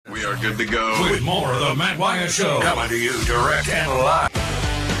good to go. With more of the Matt Wyatt Show. Coming to you direct and live.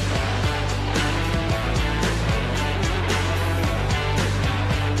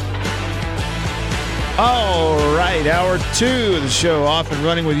 All right, hour 2 of the show off and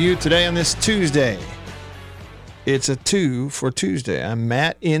running with you today on this Tuesday. It's a 2 for Tuesday. I'm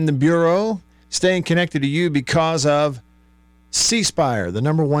Matt in the Bureau, staying connected to you because of C Spire, the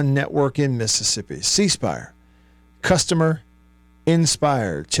 #1 network in Mississippi. C Spire, customer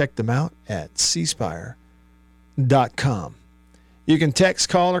inspired. Check them out at cspire.com. You can text,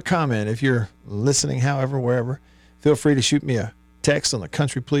 call, or comment if you're listening, however, wherever. Feel free to shoot me a text on the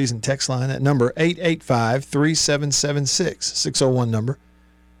Country Pleasing text line. That number, 885-3776, 601 number,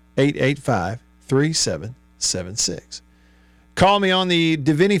 885-3776. Call me on the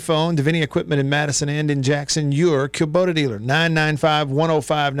Davini phone, Davini Equipment in Madison and in Jackson, your Kubota dealer,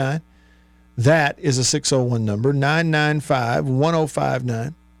 995-1059. That is a 601 number,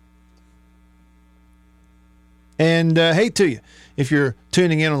 995-1059. And hey to you, if you're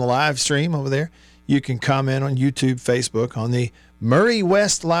tuning in on the live stream over there, you can comment on YouTube, Facebook, on the Murray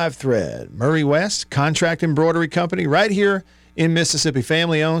West live thread. Murray West, contract embroidery company right here in Mississippi.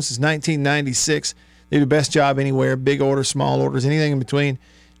 Family owned since 1996. They do the best job anywhere, big orders, small orders, anything in between.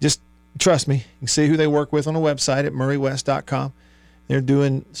 Just trust me. You can see who they work with on the website at murraywest.com. They're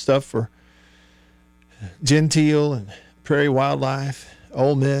doing stuff for Gentile and Prairie Wildlife,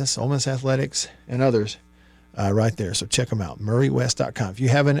 Ole Miss Athletics, and others right there. So check them out, murraywest.com. If you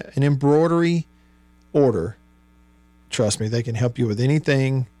have an embroidery order, trust me, they can help you with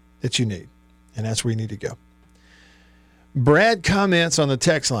anything that you need, and that's where you need to go. Brad comments on the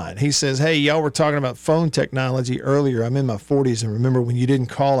text line. He says, hey, y'all were talking about phone technology earlier. I'm in my 40s and remember when you didn't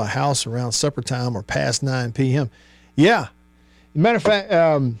call a house around supper time or past 9 p.m. Yeah. Matter of fact,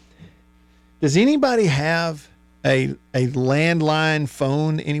 does anybody have a landline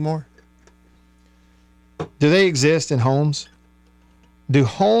phone anymore? Do they exist in homes? Do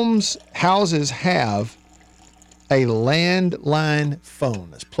houses have a landline phone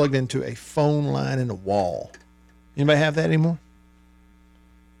that's plugged into a phone line in the wall? Anybody have that anymore?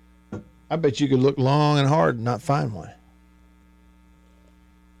 I bet you could look long and hard and not find one.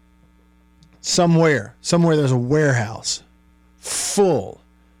 Somewhere there's a warehouse full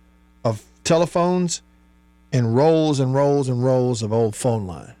of telephones and rolls and rolls and rolls of old phone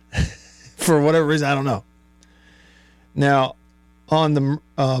line. For whatever reason, I don't know. Now, on the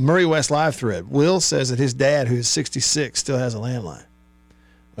Murray West live thread, Will says that his dad, who's 66, still has a landline.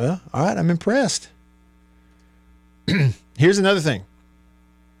 Well, all right, I'm impressed. Here's another thing.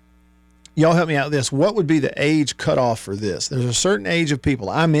 Y'all help me out with this. What would be the age cutoff for this? There's a certain age of people.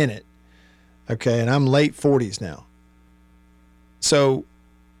 I'm in it. Okay, and I'm late 40s now. So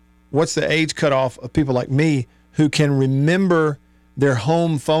what's the age cutoff of people like me who can remember their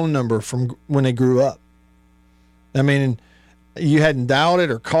home phone number from when they grew up? I mean, you hadn't dialed it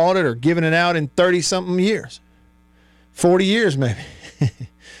or called it or given it out in 30-something years. 40 years maybe.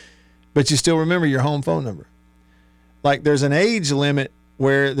 But you still remember your home phone number. Like there's an age limit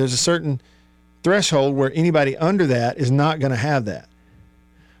where there's a certain threshold where anybody under that is not going to have that.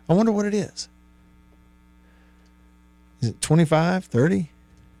 I wonder what it is. Is it 25, 30?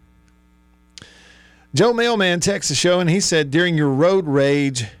 Joe Mailman texts the show and he said, during your road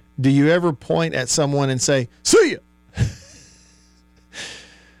rage, do you ever point at someone and say, see ya?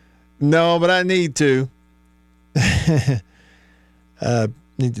 No, but I need to.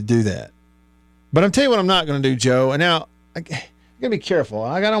 Need to do that. But I'm telling you what I'm not going to do, Joe. And now, I'm going to be careful.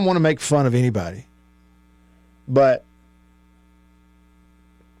 I don't want to make fun of anybody. But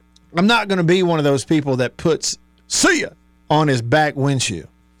I'm not going to be one of those people that puts see ya on his back windshield.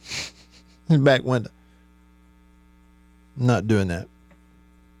 His back window. I'm not doing that.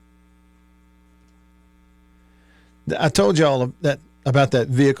 I told y'all that about that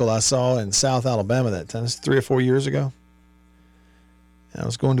vehicle I saw in South Alabama that time. It's 3 or 4 years ago. I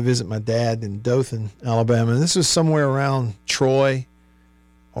was going to visit my dad in Dothan, Alabama. And this was somewhere around Troy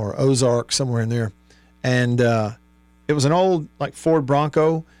or Ozark, somewhere in there. And it was an old like Ford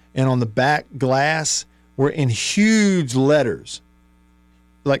Bronco. And on the back glass were in huge letters,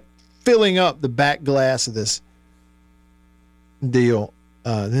 like filling up the back glass of this deal.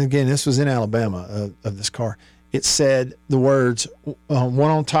 Then again, this was in Alabama of this car. It said the words,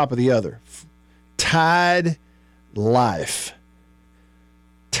 one on top of the other, Tide Life.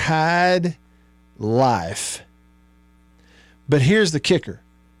 Tide Life. But here's the kicker.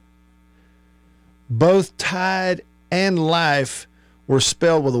 Both Tide and Life were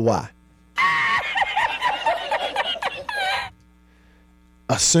spelled with a Y.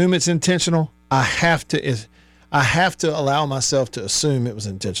 Assume it's intentional. I have to I have to allow myself to assume it was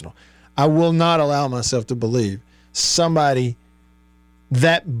intentional. I will not allow myself to believe somebody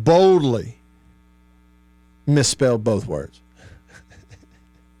that boldly misspelled both words.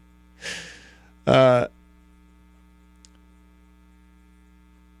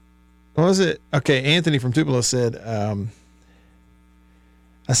 What was it? Okay, Anthony from Tupelo said, I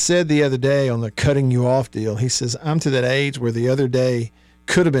said the other day on the cutting you off deal, he says, I'm to that age where the other day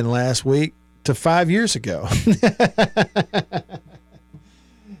could have been last week to 5 years ago.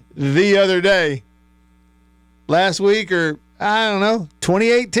 The other day, last week, or I don't know,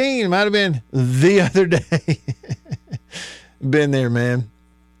 2018 might have been the other day. Been there, man.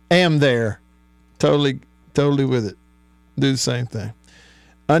 Am there. Totally with it. Do the same thing.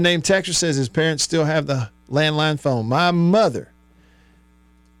 Unnamed texter says his parents still have the landline phone. My mother,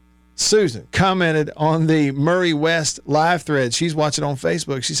 Susan, commented on the Murray West live thread. She's watching on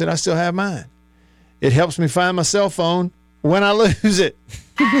Facebook. She said, I still have mine. It helps me find my cell phone when I lose it.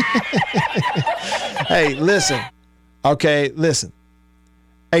 Hey, listen. Okay, listen.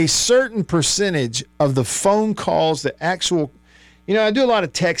 A certain percentage of the phone calls, the actual, I do a lot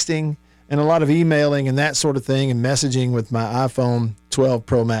of texting and a lot of emailing and that sort of thing and messaging with my iPhone 12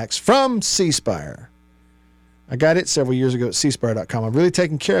 Pro Max from C Spire. I got it several years ago at cspire.com. I've really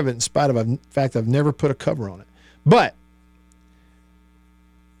taken care of it in spite of the fact I've never put a cover on it. But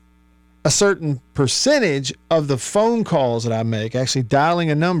a certain percentage of the phone calls that I make, actually dialing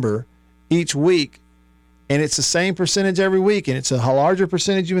a number each week, and it's the same percentage every week, and it's a larger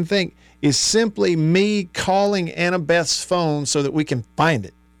percentage you would think, is simply me calling Annabeth's phone so that we can find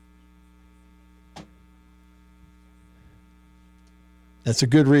it. That's a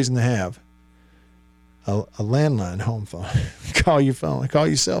good reason to have a landline home phone. Call your phone. Call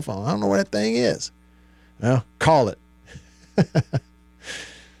your cell phone. I don't know what that thing is. Well, call it.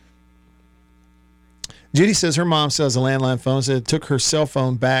 Judy says her mom sells a landline phone. Said it took her cell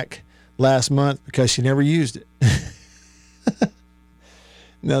phone back last month because she never used it.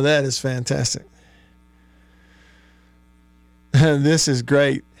 Now that is fantastic. This is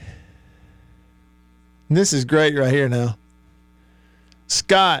great. This is great right here now.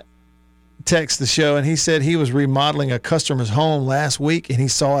 Scott texted the show and he said he was remodeling a customer's home last week and he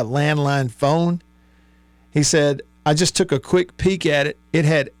saw a landline phone. He said, I just took a quick peek at it. It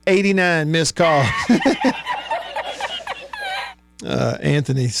had 89 missed calls.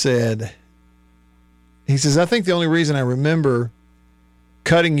 Anthony said, he says, I think the only reason I remember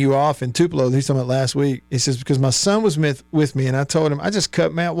cutting you off in Tupelo, he's talking about last week, he says, because my son was with me and I told him, I just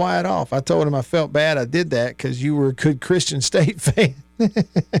cut Matt Wyatt off. I told him I felt bad I did that because you were a good Christian State fan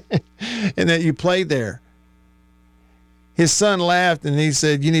and that you played there. His son laughed and he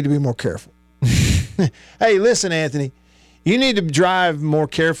said, you need to be more careful. Hey, listen, Anthony, you need to drive more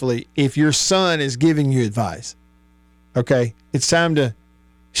carefully if your son is giving you advice. Okay? It's time to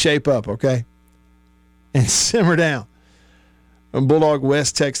shape up, okay? And simmer down. Bulldog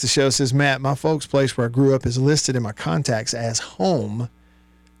West texts the show, says, Matt, my folks' place where I grew up is listed in my contacts as home.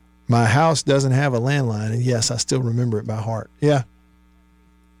 My house doesn't have a landline, and yes, I still remember it by heart. Yeah.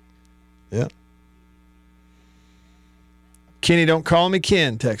 Yeah. Kenny, don't call me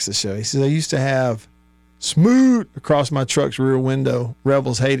Ken, texts the show. He says, I used to have Smoot across my truck's rear window.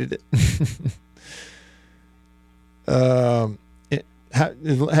 Rebels hated it.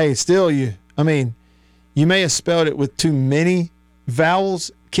 Hey, still you may have spelled it with too many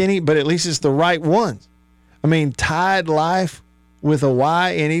vowels, Kenny, but at least it's the right ones. Tied life with a Y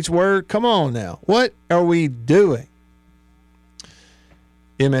in each word. Come on now. What are we doing?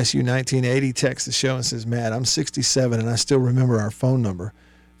 MSU 1980 texts the show and says, Matt, I'm 67 and I still remember our phone number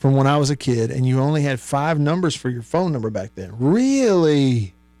from when I was a kid, and you only had 5 numbers for your phone number back then.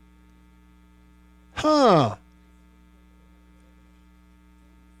 Really? Huh.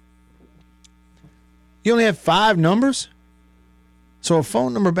 You only had 5 numbers? So a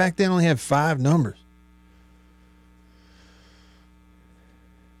phone number back then only had 5 numbers.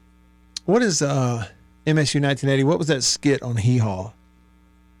 What is MSU 1980? What was that skit on Hee Haw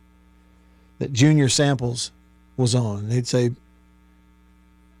that Junior Samples was on? They'd say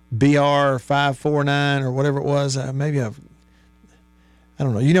BR 549 or whatever it was. I don't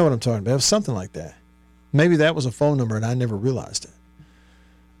know. You know what I'm talking about. It was something like that. Maybe that was a phone number and I never realized it.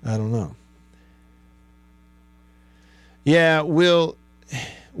 I don't know. Yeah, Will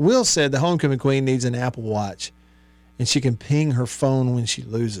said the homecoming queen needs an Apple Watch and she can ping her phone when she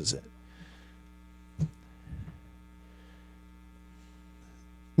loses it.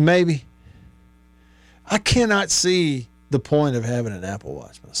 Maybe. I cannot see the point of having an Apple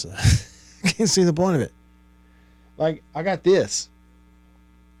Watch myself. I can't see the point of it. Like, I got this.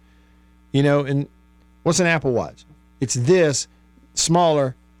 And What's an Apple Watch? It's this,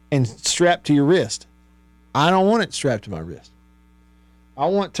 smaller, and strapped to your wrist. I don't want it strapped to my wrist. I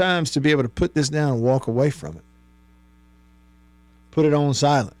want times to be able to put this down and walk away from it. Put it on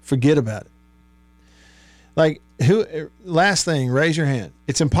silent. Forget about it. Like, last thing, raise your hand.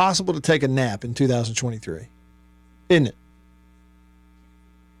 It's impossible to take a nap in 2023, isn't it?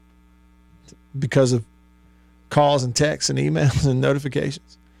 Because of calls and texts and emails and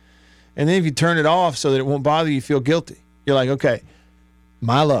notifications. And then if you turn it off so that it won't bother you, you feel guilty. You're like, okay,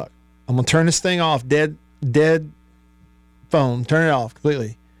 my luck. I'm going to turn this thing off, dead phone, turn it off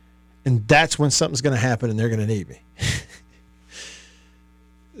completely. And that's when something's going to happen and they're going to need me.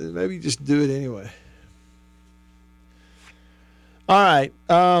 Maybe just do it anyway. All right.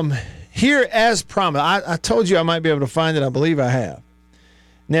 Here, as promised, I told you I might be able to find it. I believe I have.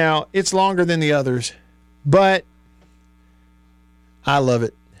 Now, it's longer than the others, but I love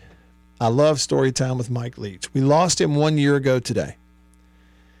it. I love story time with Mike Leach. We lost him 1 year ago today.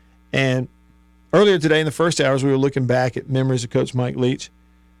 And earlier today in the first hours, we were looking back at memories of Coach Mike Leach.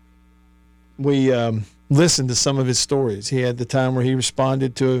 We listened to some of his stories. He had the time where he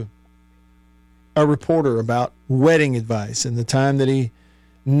responded to a reporter about wedding advice and the time that he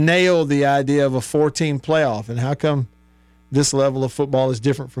nailed the idea of a 4-team playoff and how come this level of football is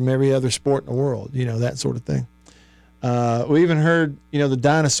different from every other sport in the world, you know, that sort of thing. We even heard, the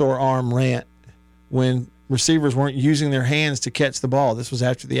dinosaur arm rant when receivers weren't using their hands to catch the ball. This was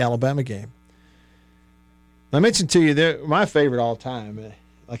after the Alabama game. I mentioned to you, my favorite all time,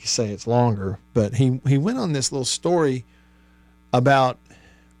 like I say, it's longer, but he went on this little story about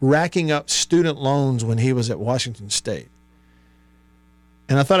racking up student loans when he was at Washington State.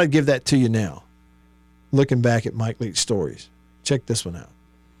 And I thought I'd give that to you now, looking back at Mike Leach's stories. Check this one out.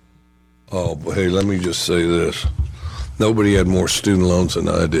 Oh, hey, let me just say this. Nobody had more student loans than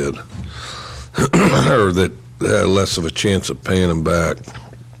I did, or that had less of a chance of paying them back.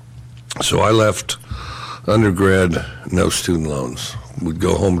 So I left undergrad, no student loans. We'd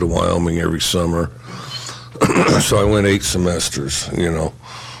go home to Wyoming every summer. So I went 8 semesters,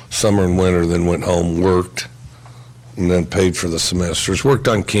 summer and winter, then went home, worked, and then paid for the semesters. Worked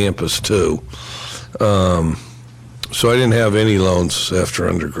on campus, too. So I didn't have any loans after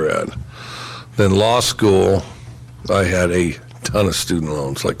undergrad. Then law school, I had a ton of student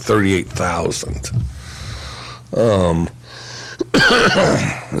loans, like 38,000.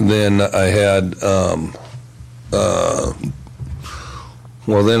 Then I had,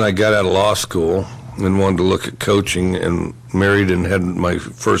 then I got out of law school and wanted to look at coaching, and married and had my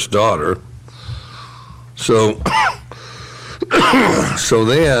first daughter. So,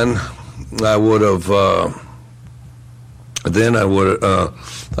 then I would have,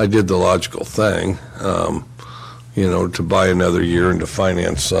 I did the logical thing, to buy another year and to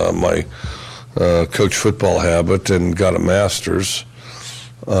finance my coach football habit, and got a master's.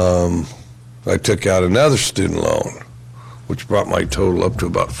 I took out another student loan, which brought my total up to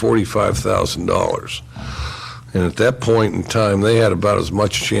about $45,000. And at that point in time, they had about as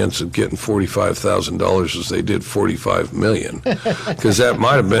much chance of getting $45,000 as they did $45 million, because that may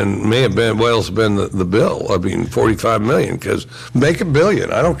have been the bill. I mean, $45 million, because make $1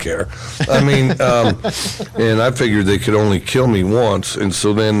 billion, I don't care. I mean, and I figured they could only kill me once, and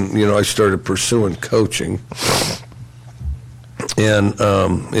so then I started pursuing coaching. And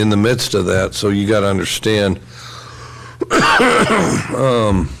in the midst of that, so you got to understand.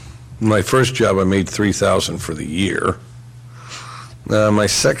 My first job, I made $3,000 for the year. My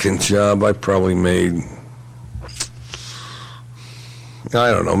second job, I probably made,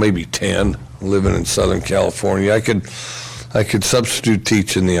 maybe 10. Living in Southern California, I could substitute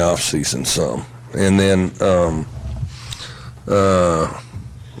teach in the off season some, and then, then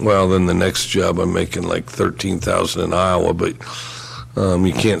the next job, I'm making like $13,000 in Iowa, but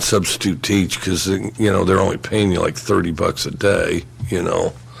you can't substitute teach because they're only paying you like $30 a day,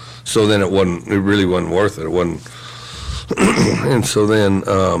 So then it really wasn't worth it. It wasn't, and so then,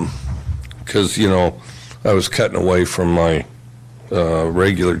 because I was cutting away from my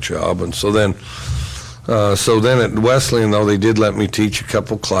regular job, and so then at Wesleyan, though, they did let me teach a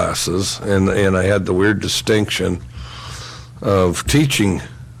couple classes, and I had the weird distinction of teaching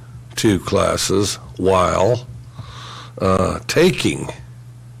 2 classes while taking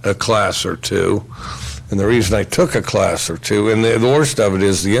a class or 2. And the reason I took a class or 2, and the worst of it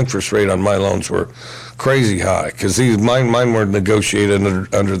is the interest rate on my loans were crazy high, because mine were negotiated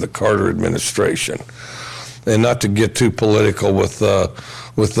under the Carter administration. And not to get too political with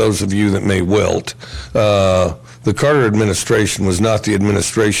those of you that may wilt, the Carter administration was not the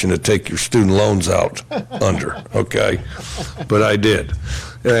administration to take your student loans out under, okay? But I did.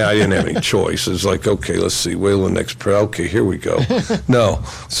 Yeah, I didn't have any choice. It's like, okay, let's see, wait till the next prayer. Okay, here we go. No,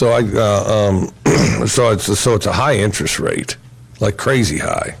 so so it's a high interest rate, like crazy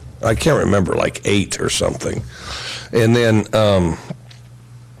high. I can't remember, like 8 or something. And then,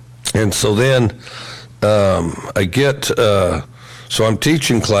 I get, so I'm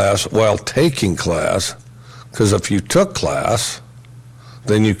teaching class while taking class, because if you took class,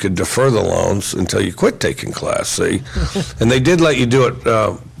 then you could defer the loans until you quit taking class, see? And they did let you do it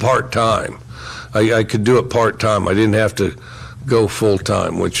part-time. I could do it part-time. I didn't have to go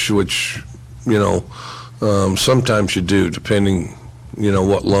full-time, which sometimes you do, depending,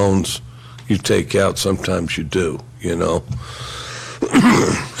 what loans you take out. Sometimes you do,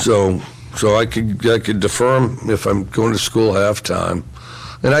 So I could defer them if I'm going to school half-time.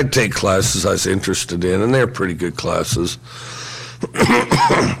 And I'd take classes I was interested in, and they're pretty good classes.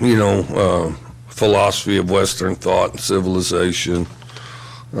 Philosophy of Western thought and civilization,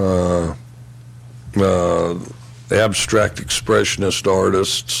 abstract expressionist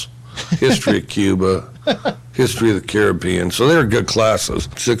artists, history of Cuba, history of the Caribbean. So they're good classes.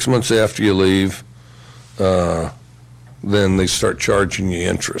 6 months after you leave, then they start charging you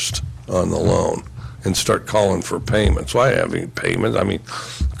interest on the loan and start calling for payments. Well, I have any payments. I mean,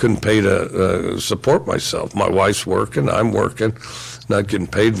 couldn't pay to support myself. My wife's working, I'm working, not getting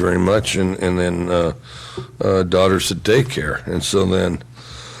paid very much, and then daughter's at daycare. And so then,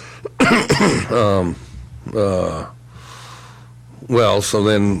 so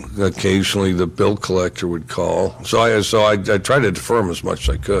then occasionally the bill collector would call. So I try to defer them as much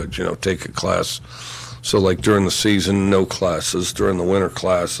as I could, take a class. So like during the season, no classes. During the winter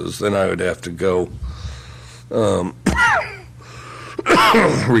classes, then I would have to go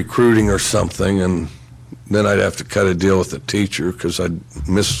recruiting or something, and then I'd have to cut a deal with the teacher because I'd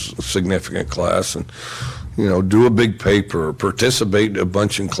miss a significant class and, do a big paper or participate a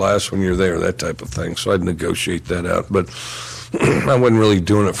bunch in class when you're there, that type of thing. So I'd negotiate that out. But I wasn't really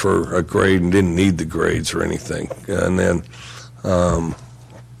doing it for a grade and didn't need the grades or anything. And then,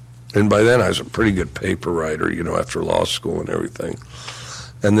 and by then I was a pretty good paper writer, after law school and everything.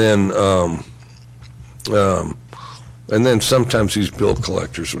 And then sometimes these bill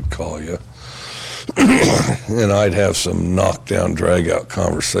collectors would call you, and I'd have some knockdown, drag-out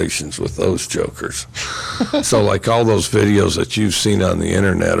conversations with those jokers. So like all those videos that you've seen on the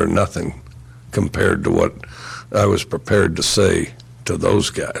internet are nothing compared to what I was prepared to say to those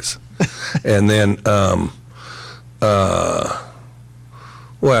guys. And then, and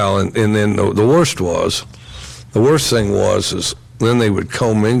then the worst thing was then they would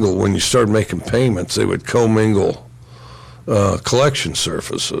commingle, when you started making payments, they would commingle collection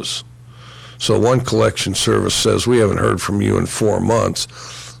services. So one collection service says, we haven't heard from you in 4 months.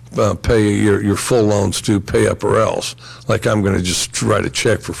 Pay your full loans due, pay up or else. Like I'm going to just write a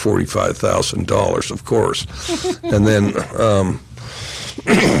check for $45,000, of course. And then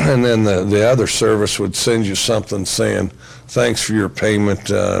the other service would send you something saying, thanks for your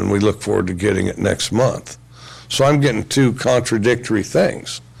payment, and we look forward to getting it next month. So I'm getting two contradictory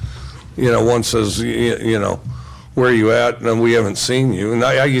things. One says, where are you at? And we haven't seen you. And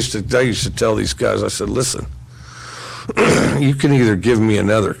I used to tell these guys, I said, listen, you can either give me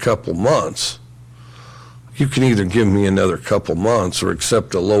another couple months. You can either give me another couple months or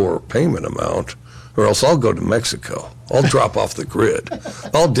accept a lower payment amount, or else I'll go to Mexico. I'll drop off the grid.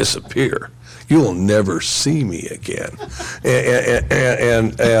 I'll disappear. You will never see me again.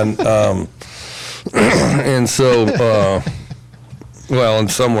 And so, and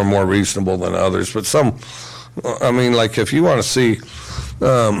some were more reasonable than others, but some, like if you want to see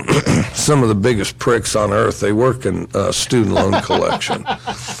some of the biggest pricks on earth, they work in student loan collection.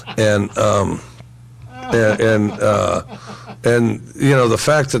 And the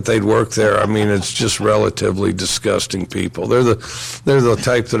fact that they'd work there, it's just relatively disgusting people. They're the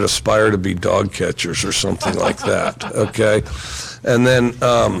type that aspire to be dog catchers or something like that. Okay, and then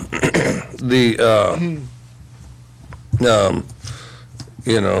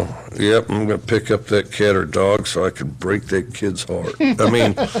yep, I'm gonna pick up that cat or dog so I can break that kid's heart.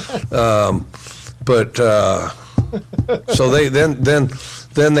 So they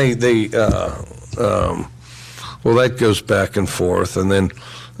that goes back and forth, and then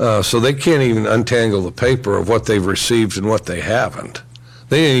so they can't even untangle the paper of what they've received and what they haven't.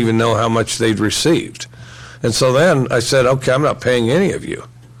 They didn't even know how much they'd received. And so then I said, okay, I'm not paying any of you,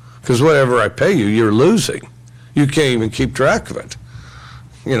 because whatever I pay you, you're losing. You can't even keep track of it.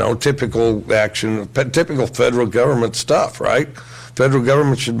 Typical action, typical federal government stuff, right? Federal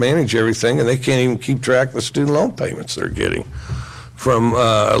government should manage everything, and they can't even keep track of the student loan payments they're getting from,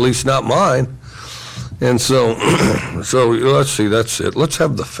 at least not mine. And so, so let's see, that's it. Let's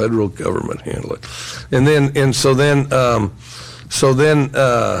have the federal government handle it. And then, they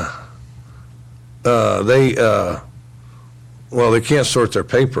can't sort their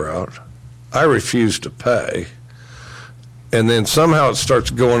paper out. I refuse to pay. And then somehow it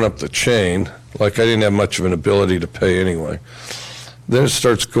starts going up the chain, like I didn't have much of an ability to pay anyway. Then it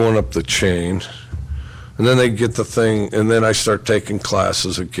starts going up the chain, and then they get the thing, and then I start taking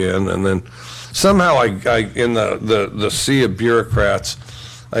classes again, and then somehow I in the sea of bureaucrats,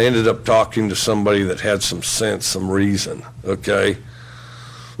 I ended up talking to somebody that had some sense, some reason, okay?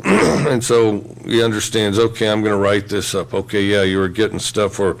 And so he understands, okay, I'm going to write this up. Okay, yeah, you were getting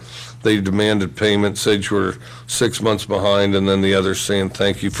stuff where they demanded payment, said you were 6 months behind, and then the other saying,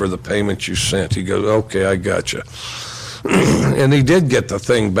 thank you for the payment you sent. He goes, okay, I got you. And he did get the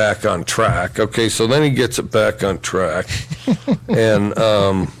thing back on track. Okay, so then he gets it back on track. And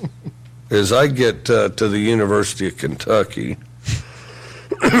as I get to the University of Kentucky,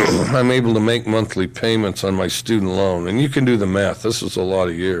 I'm able to make monthly payments on my student loan. And you can do the math. This is a lot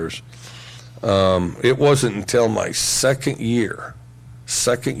of years. It wasn't until my second year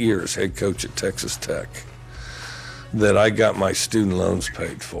as head coach at Texas Tech, that I got my student loans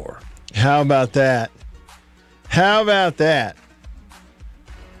paid for. How about that? How about that?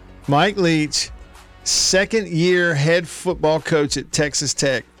 Mike Leach, second year head football coach at Texas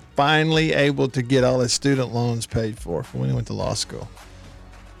Tech, finally able to get all his student loans paid for when he went to law school.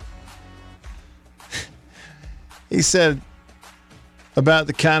 He said about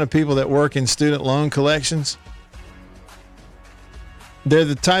the kind of people that work in student loan collections, they're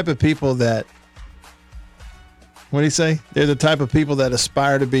the type of people that, what do you say? They're the type of people that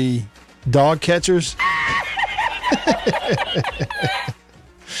aspire to be dog catchers.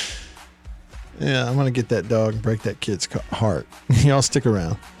 Yeah, I'm going to get that dog and break that kid's heart. Y'all stick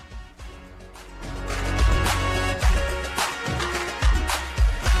around.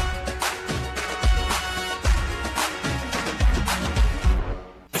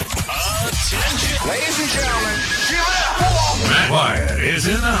 Attention, ladies and gentlemen, give it up for Matt Wyatt is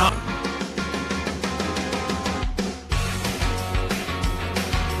in the house.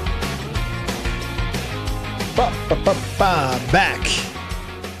 Back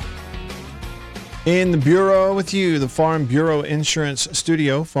in the Bureau with you, the Farm Bureau Insurance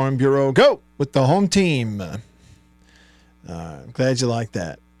Studio. Farm Bureau, go with the home team. I'm glad you like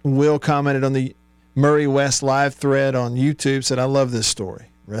that. Will commented on the Murray West live thread on YouTube, said, I love this story.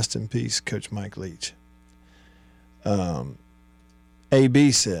 Rest in peace, Coach Mike Leach.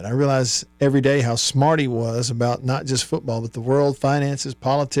 AB said, I realize every day how smart he was about not just football, but the world, finances,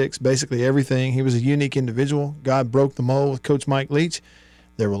 politics, basically everything. He was a unique individual. God broke the mold with Coach Mike Leach.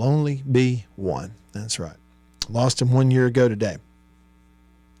 There will only be one. That's right. Lost him 1 year ago today.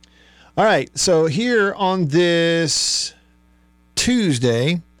 All right, so here on this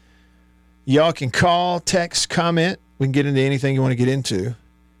Tuesday, y'all can call, text, comment. We can get into anything you want to get into.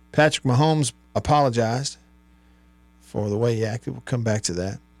 Patrick Mahomes apologized for the way he acted. We'll come back to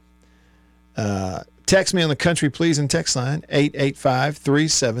that. Text me on the Country Pleasing text line,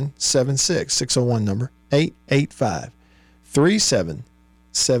 885-3776, 601 number,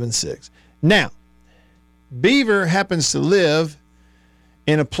 885-3776. Now, Beaver happens to live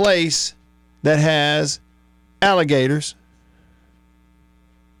in a place that has alligators.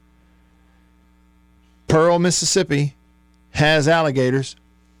 Pearl, Mississippi has alligators.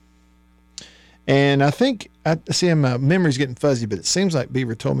 And I think, I see my memory's getting fuzzy, but it seems like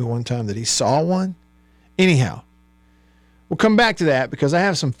Beaver told me one time that he saw one. Anyhow, we'll come back to that because I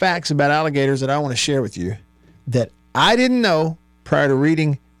have some facts about alligators that I want to share with you that I didn't know prior to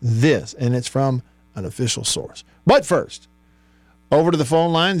reading this, and it's from an official source. But first, over to the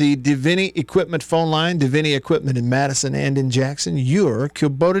phone line, the Divini Equipment phone line, Divini Equipment in Madison and in Jackson, your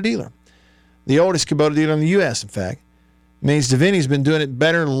Kubota dealer. The oldest Kubota dealer in the U.S., in fact. Means Divini's been doing it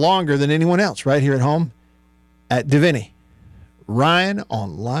better and longer than anyone else right here at home at Divini. Ryan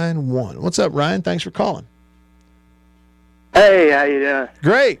on line one. What's up, Ryan? Thanks for calling. Hey, how you doing?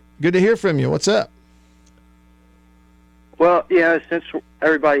 Great. Good to hear from you. What's up? Well, since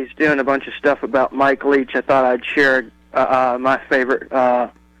everybody's doing a bunch of stuff about Mike Leach, I thought I'd share my favorite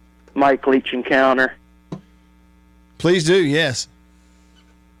Mike Leach encounter. Please do, yes.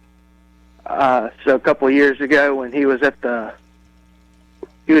 So a couple of years ago, when he was over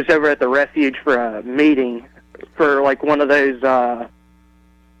at the refuge for a meeting for like one of those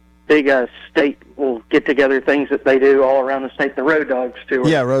big state get-together things that they do all around the state, the Road Dogs tour.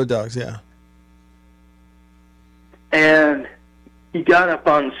 Yeah, Road Dogs, yeah. And he got up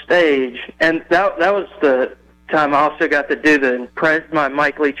on stage, and that was the time, I also got to do my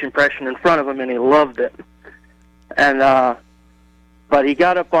Mike Leach impression in front of him, and he loved it. And but he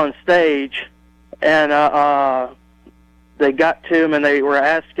got up on stage, and they got to him, and they were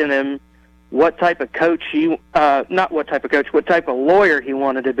asking him what type of coach what type of lawyer he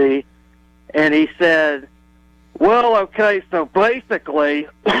wanted to be. And he said, well, okay, so basically,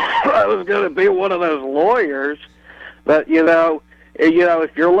 I was going to be one of those lawyers, but,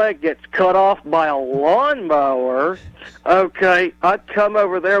 if your leg gets cut off by a lawnmower, okay, I'd come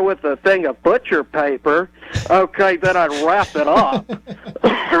over there with a thing of butcher paper, okay, then I'd wrap it up.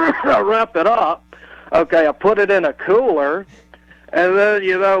 Okay, I put it in a cooler, and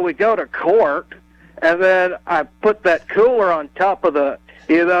then, we go to court, and then I put that cooler on top of on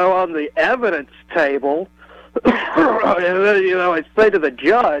the evidence table, and then, I say to the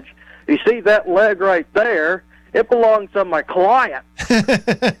judge, you see that leg right there? It belongs to my client.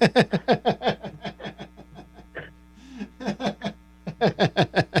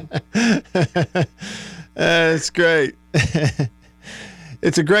 That's great.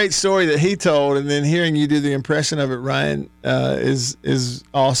 It's a great story that he told, and then hearing you do the impression of it, Ryan, is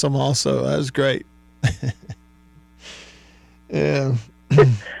awesome. Also, that was great. Yeah.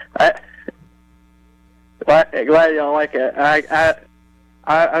 Glad y'all like it.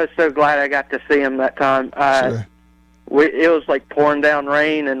 I was so glad I got to see him that time. Sure. It was like pouring down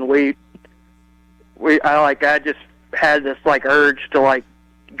rain, and I just had this urge to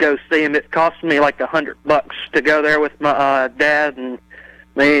go see him. It cost me $100 to go there with my dad and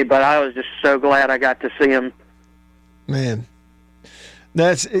me, but I was just so glad I got to see him. Man,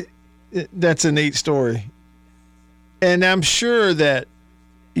 that's a neat story, and I'm sure that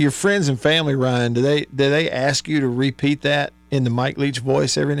your friends and family, Ryan, do they ask you to repeat that in the Mike Leach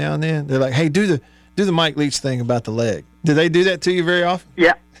voice every now and then? They're like, hey, do the Mike Leach thing about the leg. Do they do that to you very often?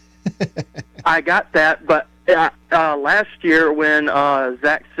 Yeah, I got that, but last year when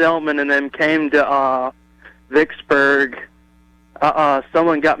Zach Selman and them came to Vicksburg,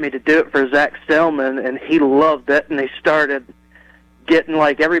 someone got me to do it for Zach Selman, and he loved it, and they started getting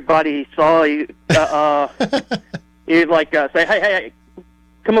everybody he saw, he'd say, hey,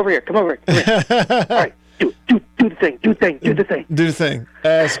 come over here. All right, do the thing. Do the thing.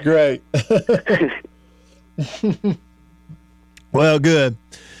 That's great. Well, good.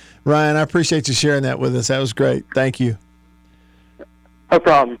 Ryan, I appreciate you sharing that with us. That was great. Thank you. No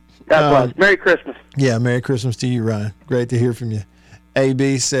problem. God bless. Merry Christmas. Yeah, Merry Christmas to you, Ryan. Great to hear from you.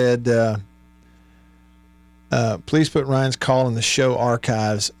 AB said, please put Ryan's call in the show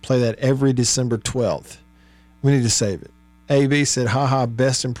archives. Play that every December 12th. We need to save it. AB said, haha,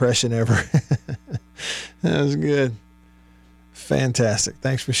 best impression ever. That was good. Fantastic.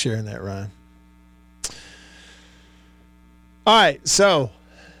 Thanks for sharing that, Ryan. All right, so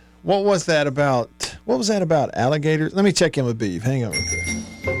what was that about? What was that about? Alligators? Let me check in with Beaver. Hang on real quick.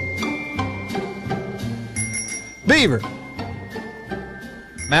 Beaver.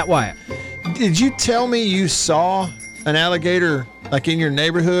 Matt Wyatt. Did you tell me you saw an alligator in your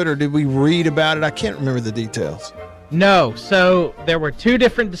neighborhood, or did we read about it? I can't remember the details. No, so there were two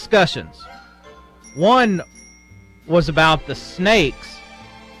different discussions. One was about the snakes,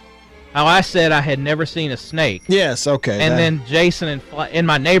 how I said I had never seen a snake. Yes, okay. And then Jason in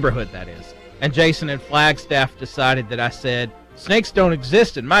my neighborhood, that is. And Jason in Flagstaff decided that I said, snakes don't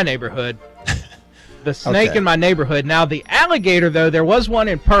exist in my neighborhood. The snake in my neighborhood. Now, the alligator, though, there was one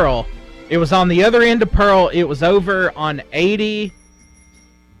in Pearl. It was on the other end of Pearl. It was over on 80,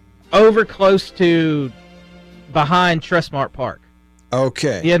 over close to behind Trustmark Park.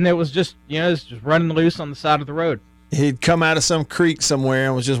 Okay. Yeah, and it was just, it was just running loose on the side of the road. He'd come out of some creek somewhere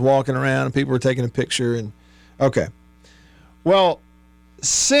and was just walking around, and people were taking a picture. And okay. Well,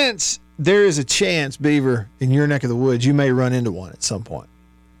 since there is a chance, Beaver, in your neck of the woods, you may run into one at some point.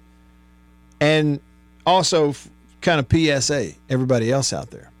 And also kind of PSA, everybody else out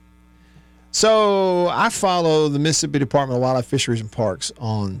there. So I follow the Mississippi Department of Wildlife, Fisheries, and Parks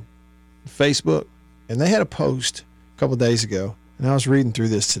on Facebook, and they had a post a couple of days ago, and I was reading through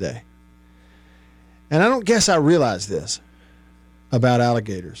this today. And I don't guess I realized this about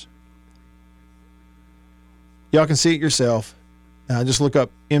alligators. Y'all can see it yourself. Just look up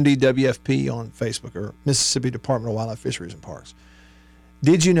MDWFP on Facebook or Mississippi Department of Wildlife, Fisheries, and Parks.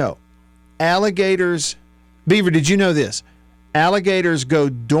 Did you know alligators, Beaver, did you know this? Alligators go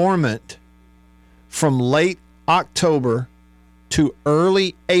dormant from late October to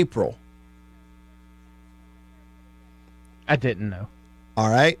early April. I didn't know. All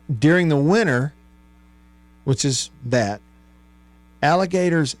right. During the winter, which is that,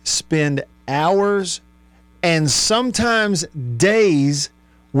 alligators spend hours and sometimes days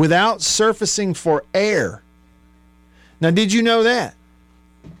without surfacing for air. Now, did you know that?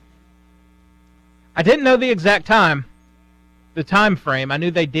 I didn't know the exact time, the time frame. I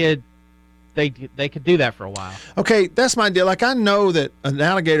knew they did. They could do that for a while. Okay, that's my deal. Like, I know that an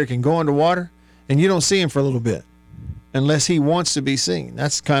alligator can go underwater and you don't see him for a little bit unless he wants to be seen.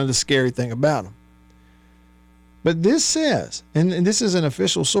 That's kind of the scary thing about him. But this says, and this is an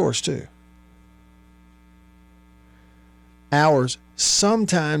official source too, hours,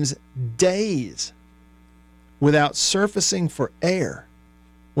 sometimes days, without surfacing for air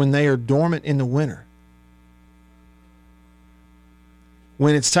when they are dormant in the winter.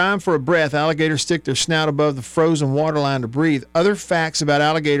 When it's time for a breath, alligators stick their snout above the frozen water line to breathe. Other facts about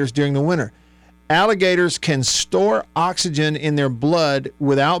alligators during the winter. Alligators can store oxygen in their blood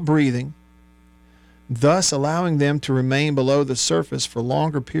without breathing, thus allowing them to remain below the surface for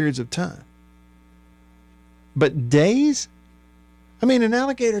longer periods of time. But days? I mean, an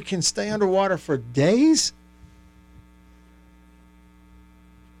alligator can stay underwater for days?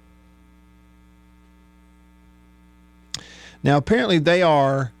 Now, apparently they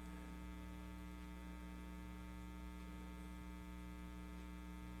are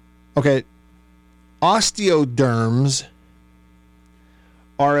osteoderms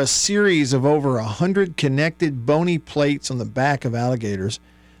are a series of over 100 connected bony plates on the back of alligators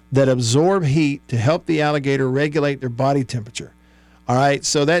that absorb heat to help the alligator regulate their body temperature. All right,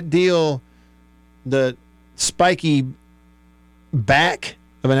 so that deal, the spiky back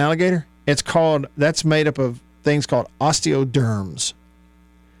of an alligator, that's made up of things called osteoderms.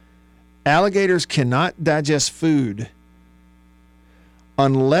 Alligators cannot digest food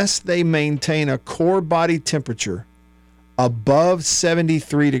unless they maintain a core body temperature above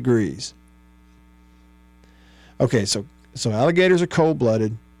 73 degrees. Okay, so alligators are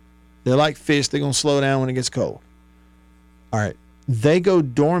cold-blooded. They're like fish. They're going to slow down when it gets cold. All right. They go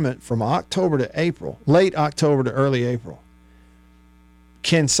dormant from October to April, late October to early April.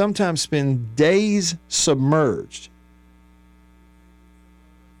 Can sometimes spend days submerged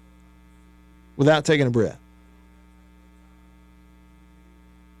without taking a breath.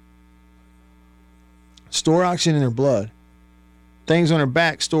 Store oxygen in their blood. Things on their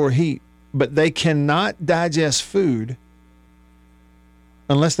back store heat, but they cannot digest food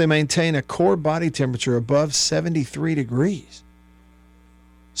unless they maintain a core body temperature above 73 degrees.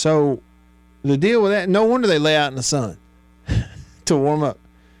 So the deal with that, no wonder they lay out in the sun to warm up.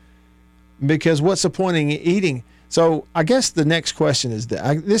 Because what's the point in eating? So I guess the next question is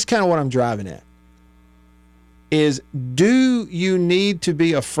that, this is kind of what I'm driving at, is do you need to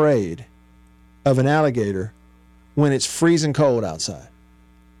be afraid of an alligator when it's freezing cold outside?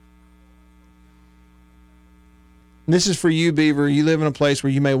 And this is for you, Beaver. You live in a place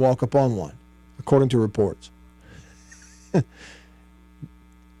where you may walk up on one, according to reports.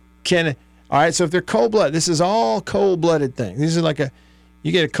 All right, so if they're cold-blooded, this is all cold-blooded thing. This is like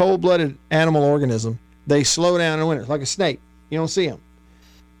you get a cold-blooded animal organism, they slow down in the winter, like a snake. You don't see them.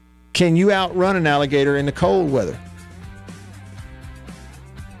 Can you outrun an alligator in the cold weather?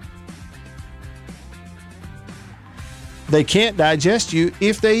 They can't digest you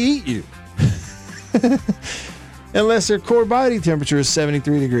if they eat you. Unless their core body temperature is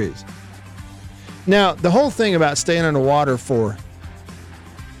 73 degrees. Now, the whole thing about staying underwater for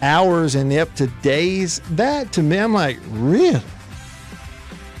hours and up to days, that to me, I'm like, really?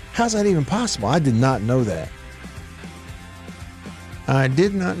 How's that even possible? I did not know that. I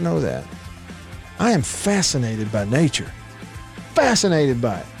did not know that. I am fascinated by nature. Fascinated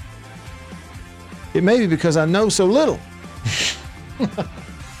by it. It may be because I know so little.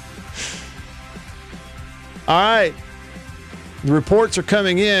 All right. The reports are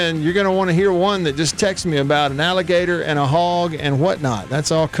coming in. You're going to want to hear one that just texted me about an alligator and a hog and whatnot.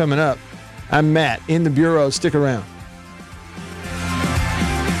 That's all coming up. I'm Matt in the Bureau. Stick around.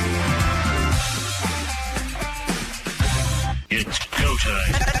 It's go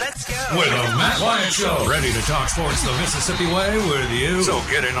time. Let's go. With the Matt Wyatt Show. Ready to talk sports the Mississippi way with you? So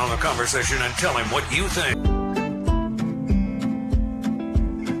get in on the conversation and tell him what you think.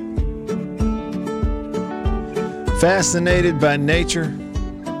 Fascinated by nature,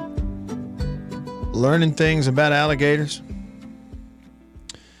 learning things about alligators.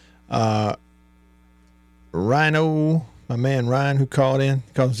 Rhino, my man Ryan, who called in,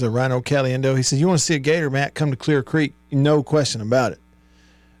 calls the Rhino Caliendo. He says, "You want to see a gator, Matt? Come to Clear Creek." No question about it.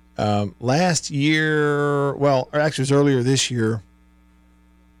 Last year, well, or actually it was earlier this year,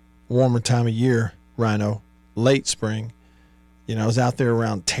 warmer time of year, Rhino, late spring. I was out there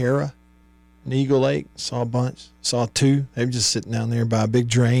around Terra, in Eagle Lake, saw a bunch, saw two. They were just sitting down there by a big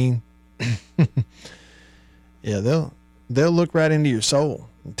drain. Yeah, they'll look right into your soul.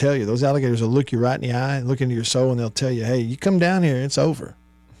 I'll tell you, those alligators will look you right in the eye and look into your soul, and they'll tell you, hey, you come down here, it's over.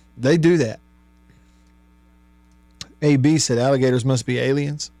 They do that. AB said alligators must be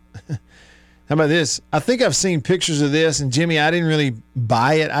aliens. How about this? I think I've seen pictures of this, and Jimmy, I didn't really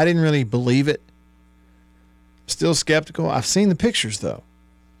buy it. I didn't really believe it. Still skeptical. I've seen the pictures, though.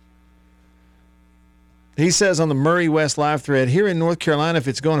 He says on the Murray West live thread, here in North Carolina, if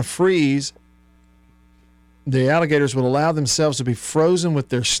it's going to freeze, the alligators will allow themselves to be frozen with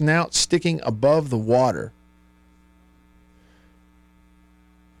their snout sticking above the water.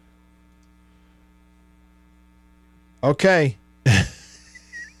 Okay.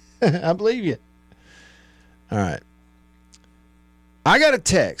 I believe you. All right. I got a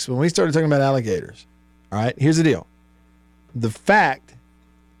text when we started talking about alligators. All right. Here's the deal. The fact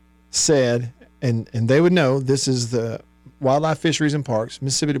said, and they would know, this is the Wildlife Fisheries and Parks,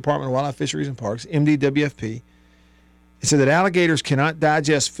 Mississippi Department of Wildlife Fisheries and Parks, MDWFP. It said that alligators cannot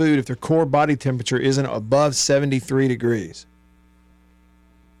digest food if their core body temperature isn't above 73 degrees.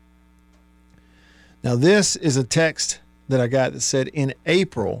 Now, this is a text that I got that said, in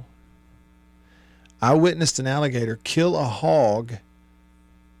April, I witnessed an alligator kill a hog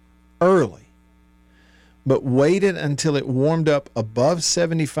early, but waited until it warmed up above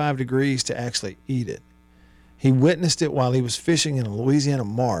 75 degrees to actually eat it. He witnessed it while he was fishing in a Louisiana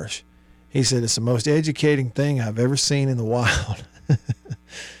marsh. He said, it's the most educating thing I've ever seen in the wild. I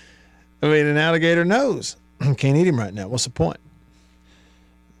mean, an alligator knows. Can't eat him right now. What's the point?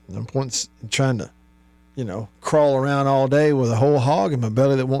 No point in trying to, crawl around all day with a whole hog in my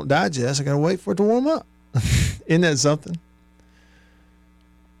belly that won't digest. I got to wait for it to warm up. Isn't that something?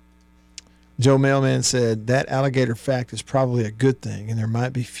 Joe Mailman said, that alligator fact is probably a good thing, and there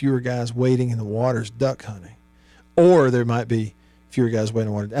might be fewer guys waiting in the waters duck hunting. Or there might be fewer guys waiting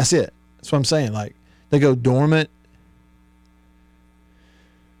in the water. That's it. That's what I'm saying. Like, they go dormant.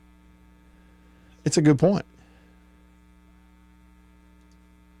 It's a good point.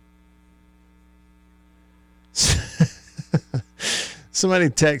 Somebody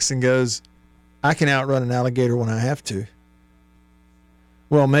texts and goes, I can outrun an alligator when I have to.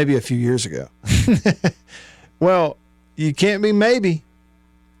 Well, maybe a few years ago. Well, you can't be maybe.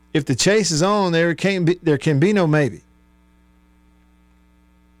 If the chase is on, there can be no maybe.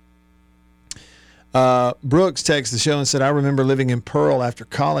 Brooks texted the show and said, I remember living in Pearl after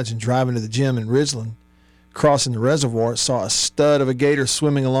college and driving to the gym in Ridgeland. Crossing the reservoir, saw a stud of a gator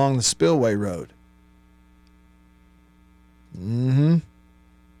swimming along the spillway road. Mm-hmm.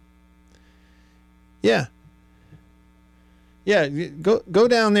 Yeah. Yeah, go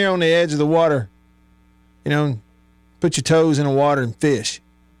down there on the edge of the water, put your toes in the water and fish.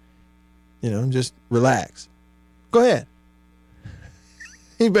 Just relax. Go ahead.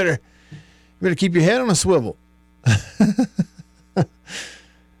 You better keep your head on a swivel.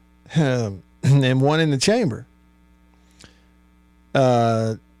 And one in the chamber.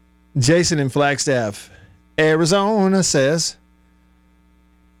 Jason in Flagstaff, Arizona says,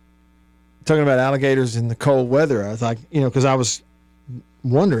 talking about alligators in the cold weather, I was like, because I was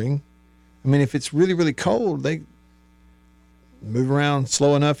wondering, if it's really, really cold, they move around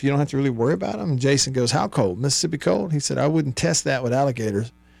slow enough, you don't have to really worry about them. And Jason goes, how cold? Mississippi cold? He said, I wouldn't test that with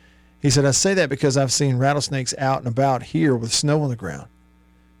alligators. He said, I say that because I've seen rattlesnakes out and about here with snow on the ground.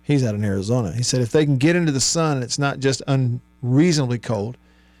 He's out in Arizona. He said, if they can get into the sun and it's not just unreasonably cold,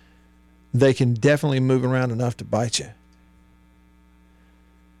 they can definitely move around enough to bite you.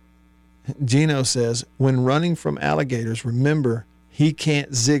 Gino says, when running from alligators, remember, he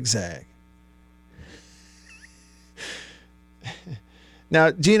can't zigzag.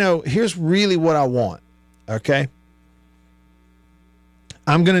 Now, Gino, here's really what I want, okay?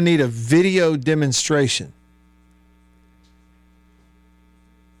 I'm going to need a video demonstration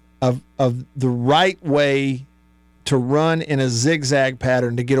of the right way to run in a zigzag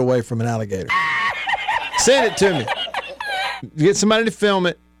pattern to get away from an alligator. Send it to me. Get somebody to film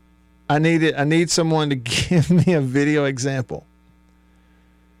it. I need it. I need someone to give me a video example.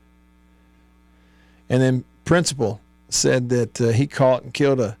 And then Principal said that he caught and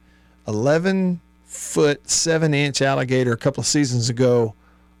killed a 11-foot, 7-inch alligator a couple of seasons ago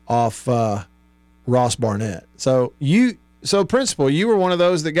off Ross Barnett. So Principal, you were one of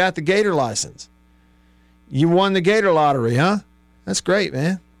those that got the gator license. You won the gator lottery, huh? That's great,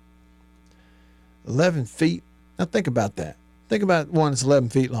 man. 11 feet. Now think about that. Think about one that's 11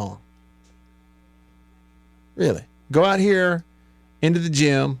 feet long. Really. Go out here into the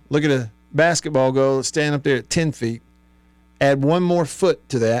gym, look at a basketball goal, stand up there at 10 feet, add one more foot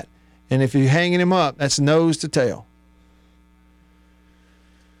to that, and if you're hanging him up, that's nose to tail.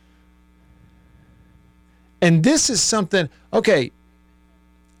 And this is something, okay,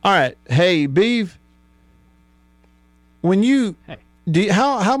 All right. Hey, Beeve, when you, Hey.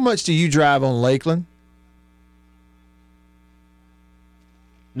 how much do you drive on Lakeland?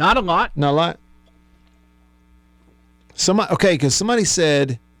 Not a lot. Not a lot. Because somebody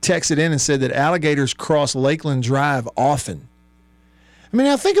texted in and said that alligators cross Lakeland Drive often. I mean,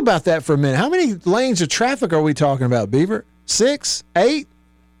 now think about that for a minute. How many lanes of traffic are we talking about, Beaver? 6, 8?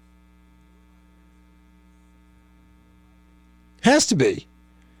 Has to be.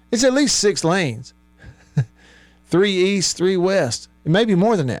 It's at least 6 lanes. 3 east, 3 west. It may be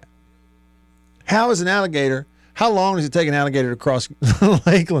more than that. How long does it take an alligator to cross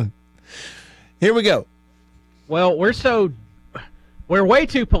Lakeland? Here we go. Well, we're way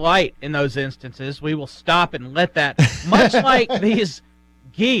too polite in those instances. We will stop and let that, much like these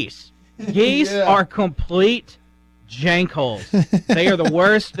geese. Geese are complete jankholes. They are the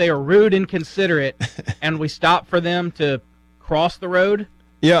worst. They are rude, inconsiderate, and we stop for them to cross the road.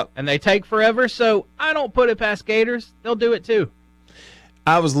 Yep. And they take forever, so I don't put it past gators. They'll do it too.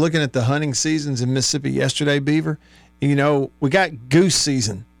 I was looking at the hunting seasons in Mississippi yesterday, Beaver. You know, we got goose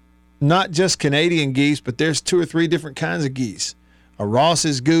season. Not just Canadian geese, but there's 2 or 3 different kinds of geese. A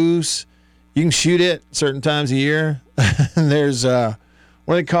Ross's goose, you can shoot it certain times a year. There's, what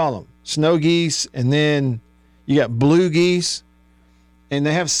do they call them? Snow geese, and then you got blue geese, and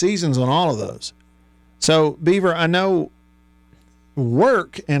they have seasons on all of those. So, Beaver, I know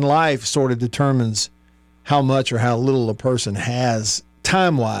work and life sort of determines how much or how little a person has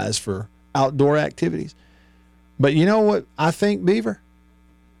time-wise for outdoor activities. But you know what I think, Beaver?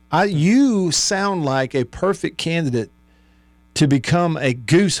 You sound like a perfect candidate to become a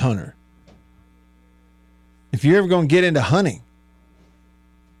goose hunter. If you're ever going to get into hunting.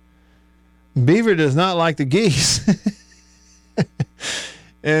 Beaver does not like the geese.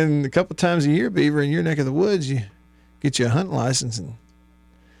 And a couple times a year, Beaver, in your neck of the woods, you get you a hunting license and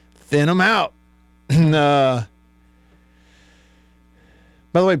thin them out. By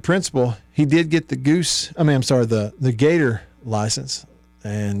the way, Principal, he did get the gator license,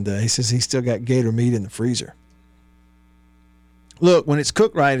 and he says he's still got gator meat in the freezer. Look, when it's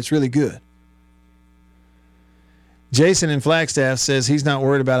cooked right, it's really good. Jason in Flagstaff says he's not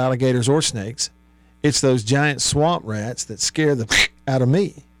worried about alligators or snakes. It's those giant swamp rats that scare the out of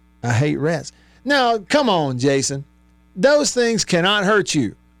me. I hate rats. Now, come on, Jason. Those things cannot hurt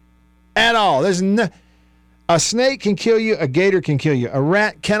you at all. A snake can kill you. A gator can kill you. A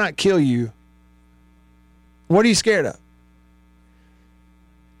rat cannot kill you. What are you scared of?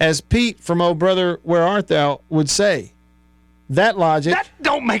 As Pete from Oh Brother, Where Art Thou would say, that logic... That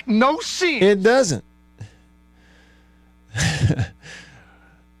don't make no sense. It doesn't.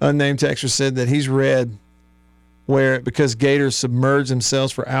 Unnamed texter said that he's read where, because gators submerge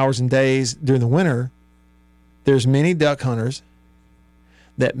themselves for hours and days during the winter, there's many duck hunters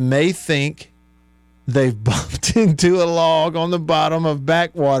that may think they've bumped into a log on the bottom of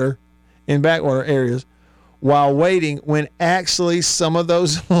backwater areas while waiting, when actually some of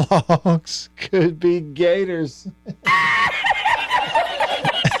those logs could be gators.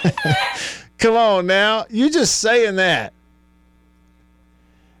 Come on now. You're just saying that.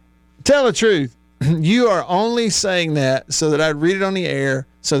 Tell the truth. You are only saying that so that I'd read it on the air,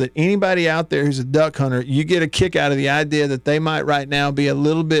 so that anybody out there who's a duck hunter, you get a kick out of the idea that they might right now be a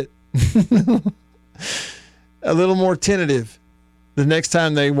little bit, a little more tentative the next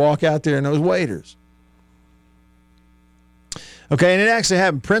time they walk out there in those waders. Okay, and it actually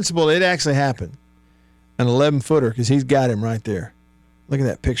happened. Principal, it actually happened. An 11-footer, because he's got him right there. Look at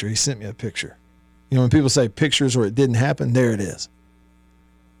that picture. He sent me a picture. You know, when people say pictures or it didn't happen, there it is.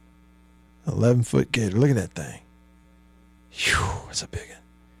 11-foot gator. Look at that thing. Whew, it's a big one.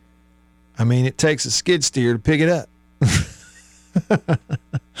 I mean, it takes a skid steer to pick it up.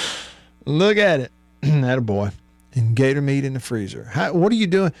 Look at it. Attaboy. And gator meat in the freezer. What are you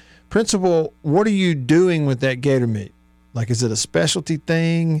doing? Principal, what are you doing with that gator meat? Like, is it a specialty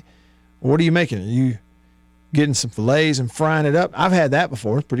thing? What are you making? Are you getting some fillets and frying it up? I've had that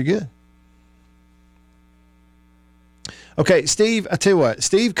before. It's pretty good. Okay, Steve, I tell you what.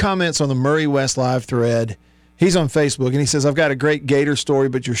 Steve comments on the Murray West Live thread. He's on Facebook, and he says, I've got a great gator story,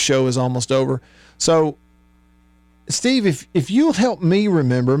 but your show is almost over. So, Steve, if you'll help me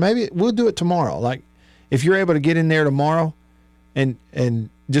remember, maybe we'll do it tomorrow. Like, if you're able to get in there tomorrow and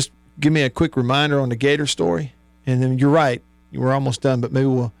just give me a quick reminder on the gator story. And then you're right, we're almost done, but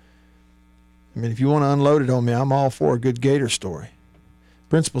maybe if you want to unload it on me, I'm all for a good gator story.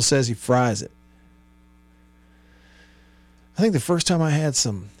 Principal says he fries it. I think the first time I had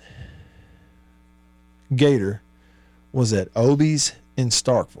some gator was at Obie's in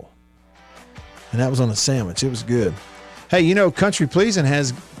Starkville. And that was on a sandwich. It was good. Hey, you know, Country Pleasing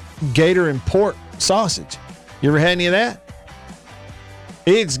has gator and pork sausage. You ever had any of that?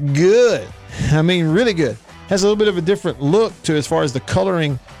 It's good. I mean, really good. Has a little bit of a different look to as far as the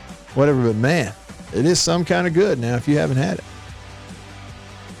coloring, whatever, but man, it is some kind of good now if you haven't had it.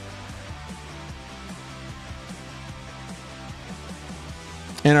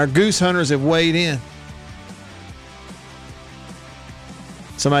 And our goose hunters have weighed in.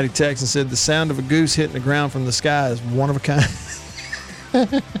 Somebody texted and said the sound of a goose hitting the ground from the sky is one of a kind.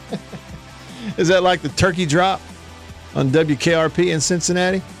 Is that like the turkey drop on WKRP in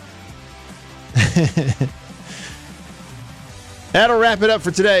Cincinnati? That'll wrap it up for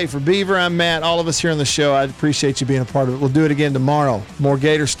today. For Beaver, I'm Matt. All of us here on the show, I appreciate you being a part of it. We'll do it again tomorrow. More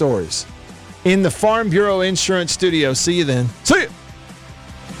Gator stories in the Farm Bureau Insurance Studio. See you then. See you.